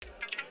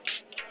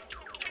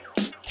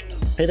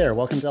Hey there,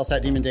 welcome to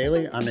LSAT Demon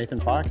Daily. I'm Nathan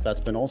Fox,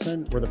 that's Ben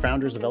Olson. We're the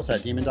founders of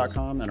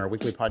LSATdemon.com and our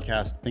weekly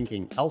podcast,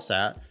 Thinking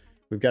LSAT.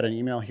 We've got an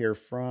email here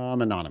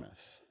from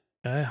Anonymous.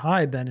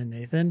 Hi, Ben and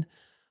Nathan.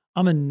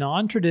 I'm a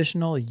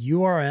non-traditional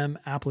URM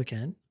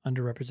applicant,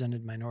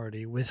 underrepresented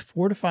minority, with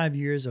 4 to 5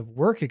 years of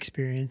work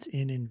experience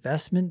in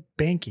investment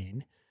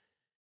banking,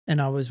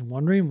 and I was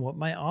wondering what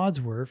my odds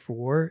were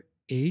for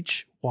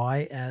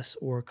HYS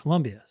or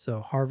Columbia. So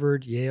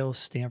Harvard, Yale,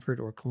 Stanford,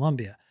 or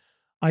Columbia.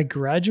 I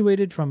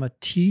graduated from a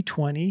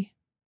T20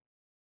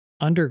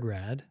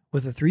 undergrad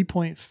with a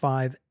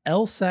 3.5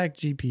 LSAC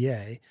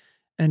GPA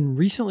and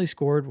recently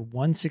scored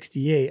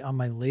 168 on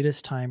my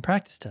latest time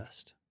practice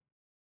test.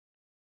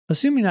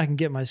 Assuming I can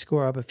get my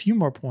score up a few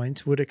more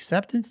points, would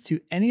acceptance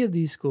to any of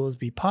these schools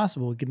be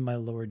possible given my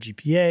lower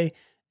GPA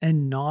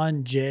and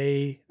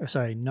non-K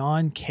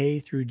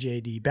through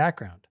JD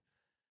background?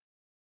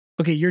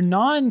 Okay, your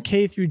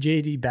non-K through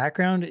JD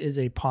background is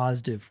a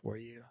positive for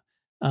you.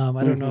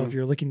 I don't know if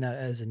you're looking at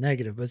that as a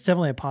negative, but it's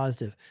definitely a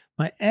positive.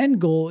 My end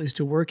goal is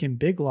to work in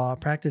big law,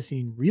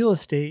 practicing real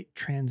estate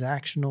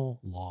transactional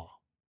law.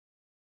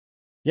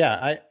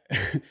 Yeah,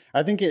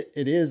 I think it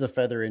is a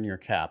feather in your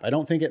cap. I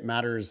don't think it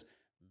matters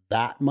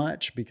that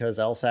much because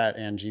LSAT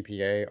and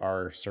GPA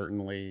are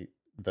certainly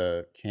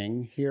the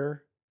king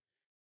here.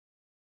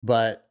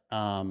 But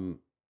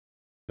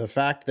the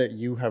fact that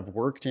you have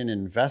worked in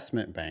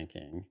investment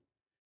banking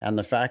and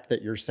the fact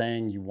that you're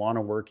saying you want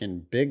to work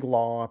in big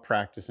law,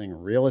 practicing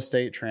real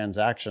estate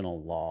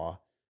transactional law,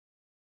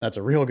 that's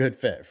a real good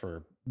fit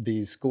for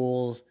these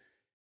schools.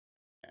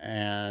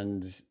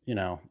 And, you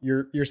know,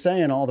 you're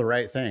saying all the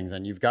right things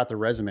and you've got the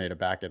resume to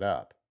back it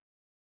up.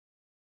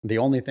 The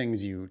only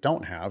things you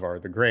don't have are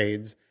the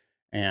grades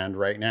and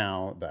right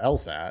now the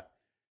LSAT.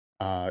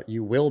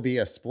 You will be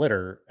a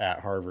splitter at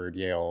Harvard,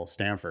 Yale,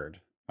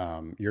 Stanford.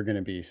 You're going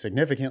to be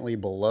significantly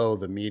below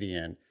the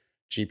median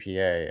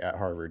GPA at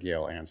Harvard,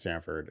 Yale, and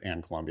Stanford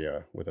and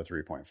Columbia with a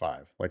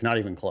 3.5. Like not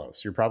even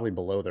close. You're probably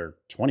below their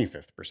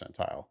 25th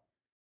percentile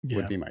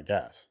would be my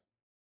guess.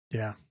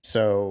 Yeah.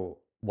 So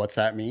what's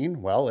that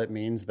mean? Well, it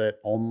means that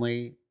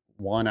only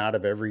 1 out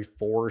of every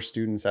 4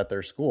 students at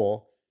their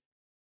school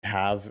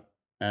have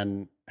a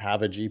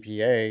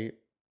GPA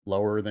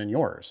lower than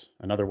yours.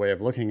 Another way of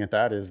looking at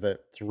that is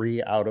that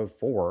 3 out of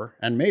 4,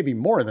 and maybe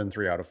more than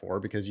 3 out of 4,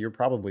 because you're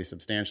probably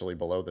substantially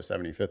below the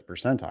 75th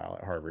percentile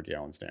at Harvard,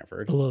 Yale, and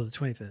Stanford. Below the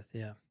 25th,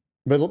 yeah.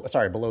 But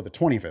sorry, below the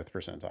 25th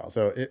percentile.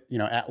 So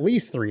at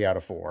least 3 out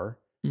of 4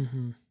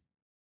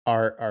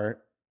 are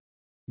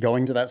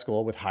going to that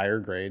school with higher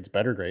grades,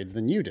 better grades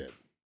than you did.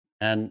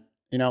 And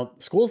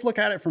schools look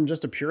at it from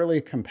just a purely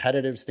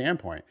competitive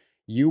standpoint.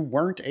 You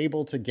weren't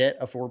able to get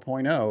a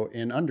 4.0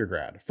 in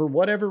undergrad for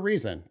whatever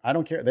reason. I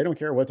don't care. They don't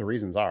care what the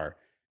reasons are.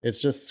 It's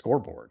just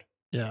scoreboard.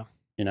 Yeah.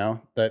 You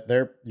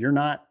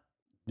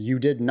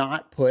did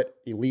not put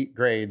elite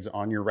grades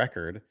on your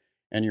record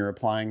and you're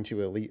applying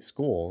to elite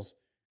schools.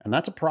 And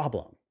that's a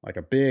problem, like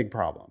a big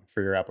problem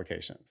for your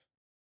applications.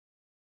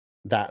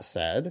 That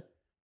said,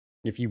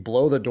 if you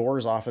blow the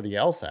doors off of the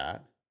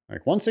LSAT,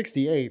 like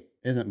 168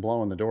 isn't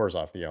blowing the doors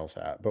off the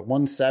LSAT, but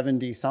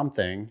 170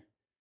 something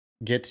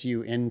gets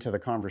you into the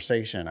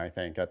conversation, I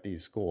think, at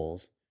these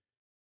schools.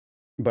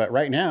 But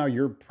right now,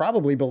 you're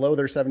probably below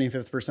their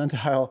 75th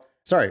percentile,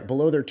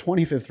 below their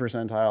 25th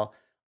percentile,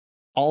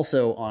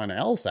 also on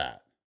LSAT.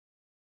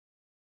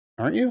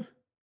 Aren't you?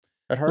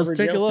 At Harvard, Let's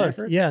take Yale, a look.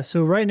 Stanford? Yeah,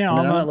 so right now,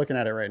 I'm not looking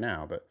at it right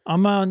now, but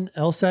I'm on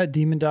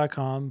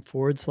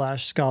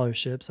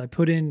LSATdemon.com/scholarships. I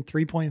put in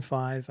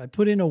 3.5. I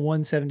put in a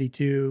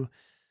 172.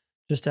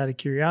 Just out of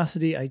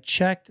curiosity, I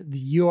checked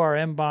the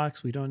URM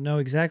box. We don't know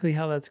exactly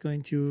how that's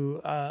going to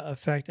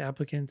affect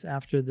applicants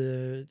after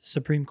the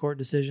Supreme Court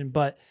decision.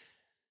 But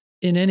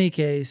in any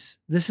case,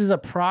 this is a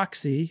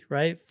proxy,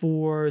 right,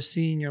 for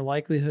seeing your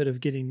likelihood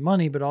of getting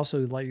money, but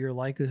also like your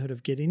likelihood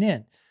of getting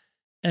in.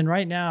 And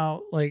right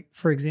now, like,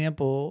 for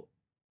example,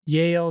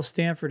 Yale,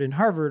 Stanford, and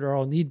Harvard are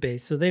all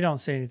need-based, so they don't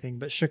say anything.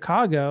 But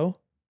Chicago,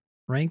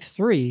 ranked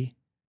 3,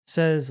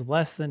 says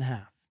less than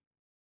half.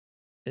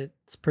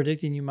 It's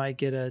predicting you might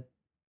get a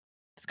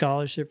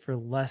scholarship for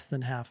less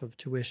than half of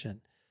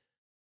tuition.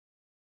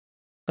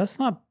 That's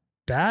not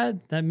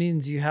bad. That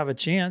means you have a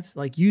chance.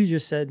 Like you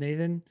just said,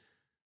 Nathan,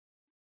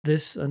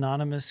 this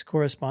anonymous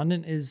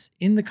correspondent is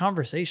in the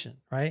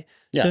conversation, right?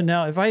 Yeah. So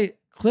now if I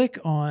click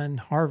on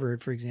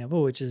Harvard, for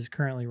example, which is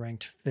currently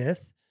ranked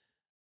 5th,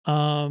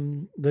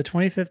 the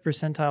 25th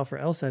percentile for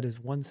LSAT is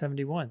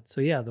 171. So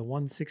yeah, the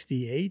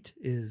 168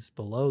 is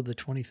below the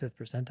 25th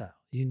percentile.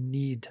 You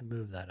need to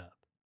move that up.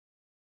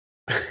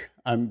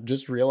 I'm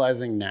just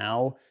realizing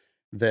now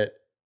that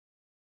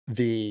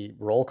the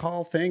roll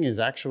call thing is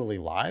actually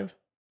live.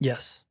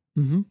 Yes.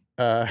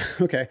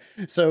 Okay.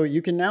 So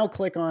you can now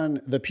click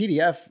on the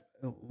PDF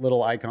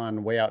little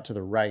icon way out to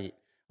the right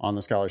on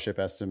the scholarship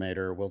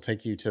estimator. Will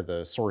take you to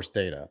the source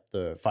data,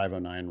 the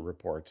 509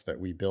 reports that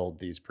we build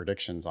these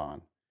predictions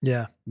on.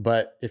 Yeah.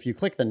 But if you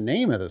click the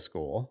name of the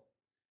school,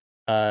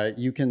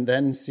 you can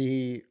then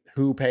see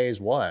who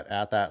pays what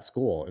at that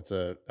school. It's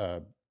a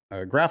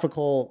a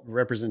graphical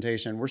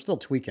representation. We're still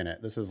tweaking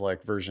it. This is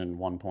like version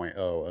 1.0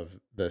 of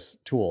this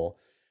tool,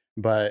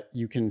 but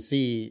you can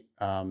see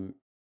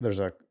there's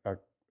a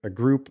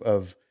group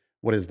of,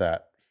 what is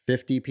that,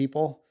 50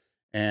 people.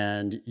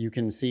 And you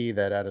can see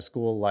that at a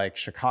school like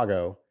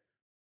Chicago,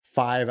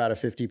 5 out of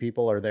 50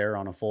 people are there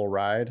on a full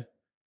ride.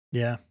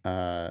 Yeah.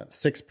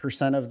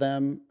 6% of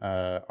them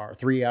are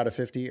 3 out of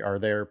 50 are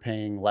there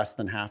paying less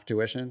than half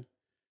tuition.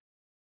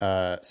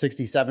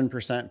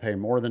 67% pay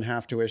more than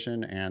half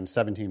tuition, and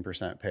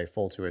 17% pay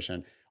full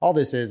tuition. All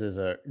this is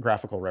a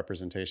graphical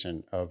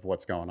representation of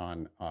what's going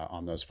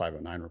on those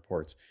 509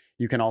 reports.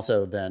 You can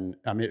also then,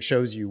 it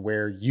shows you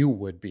where you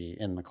would be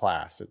in the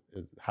class. It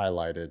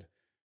highlighted.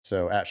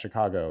 So at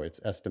Chicago,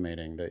 it's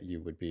estimating that you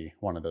would be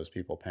one of those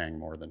people paying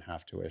more than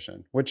half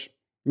tuition, which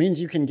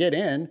means you can get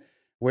in,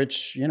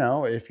 which,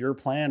 if your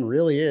plan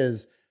really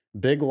is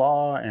big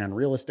law and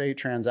real estate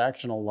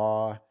transactional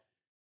law,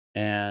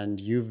 and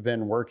you've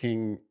been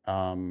working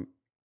in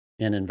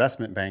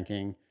investment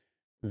banking,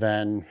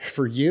 then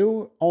for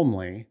you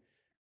only,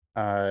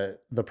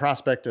 the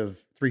prospect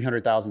of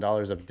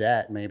 $300,000 of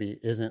debt maybe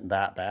isn't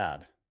that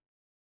bad.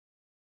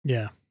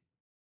 Yeah.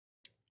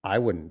 I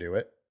wouldn't do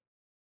it.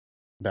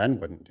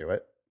 Ben wouldn't do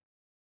it.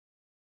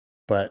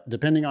 But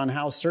depending on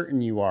how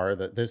certain you are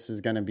that this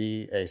is going to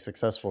be a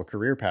successful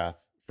career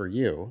path for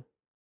you,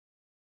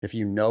 if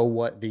you know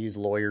what these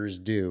lawyers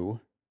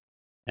do,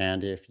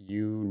 and if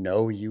you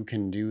know you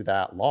can do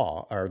that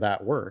law or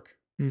that work,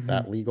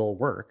 that legal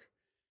work,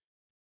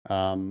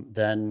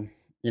 then,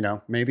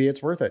 maybe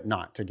it's worth it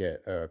not to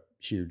get a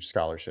huge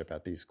scholarship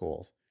at these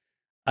schools.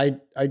 I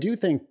do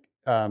think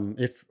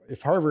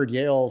if Harvard,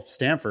 Yale,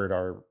 Stanford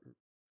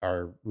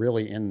are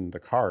really in the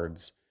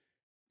cards,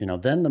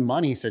 then the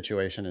money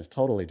situation is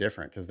totally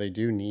different because they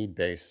do need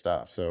base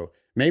stuff. So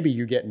maybe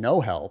you get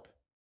no help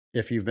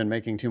if you've been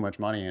making too much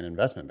money in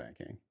investment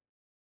banking.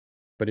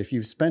 But if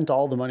you've spent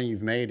all the money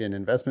you've made in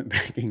investment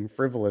banking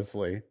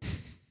frivolously,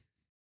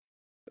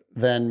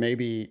 then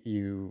maybe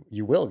you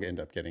will end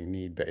up getting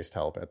need-based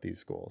help at these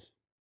schools.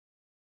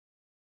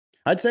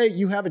 I'd say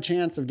you have a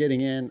chance of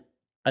getting in.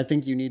 I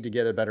think you need to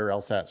get a better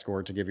LSAT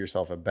score to give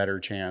yourself a better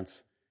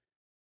chance.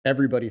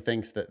 Everybody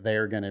thinks that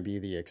they're going to be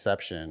the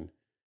exception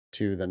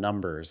to the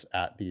numbers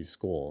at these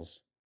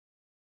schools.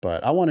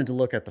 But I wanted to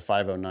look at the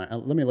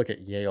 509. Let me look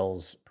at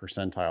Yale's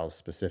percentiles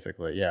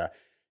specifically. Yeah.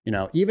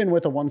 Even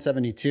with a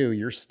 172,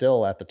 you're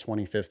still at the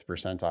 25th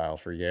percentile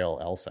for Yale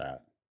LSAT.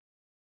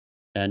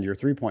 And your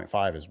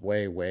 3.5 is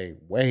way, way,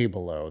 way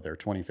below their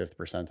 25th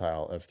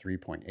percentile of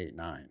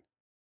 3.89.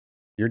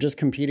 You're just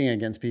competing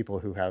against people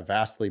who have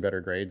vastly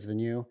better grades than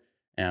you.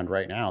 And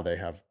right now they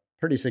have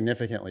pretty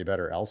significantly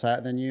better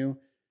LSAT than you.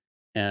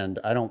 And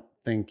I don't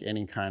think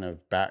any kind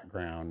of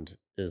background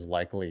is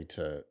likely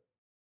to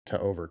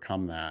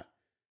overcome that.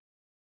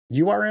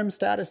 URM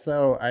status,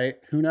 though,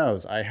 who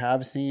knows? I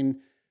have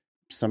seen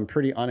some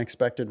pretty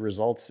unexpected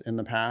results in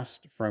the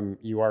past from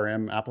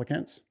URM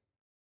applicants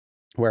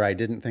where I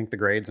didn't think the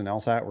grades in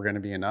LSAT were going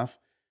to be enough,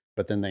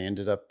 but then they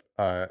ended up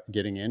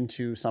getting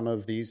into some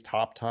of these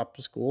top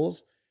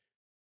schools.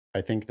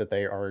 I think that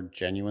they are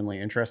genuinely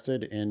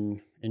interested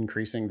in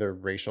increasing the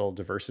racial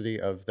diversity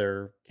of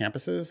their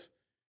campuses.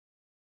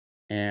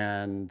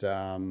 And,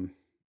 the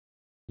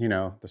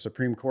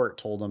Supreme Court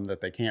told them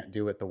that they can't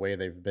do it the way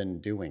they've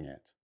been doing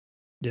it.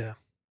 Yeah.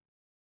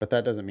 But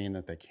that doesn't mean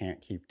that they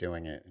can't keep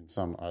doing it in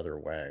some other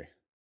way.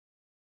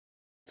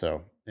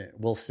 So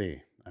we'll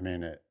see.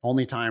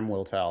 Only time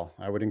will tell.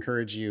 I would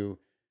encourage you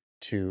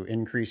to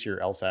increase your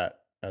LSAT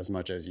as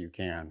much as you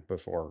can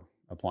before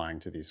applying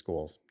to these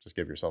schools. Just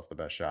give yourself the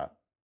best shot.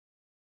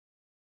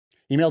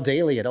 Email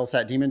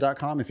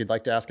daily@lsatdemon.com if you'd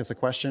like to ask us a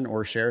question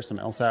or share some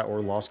LSAT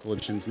or Law School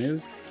Editions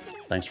news.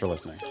 Thanks for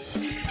listening.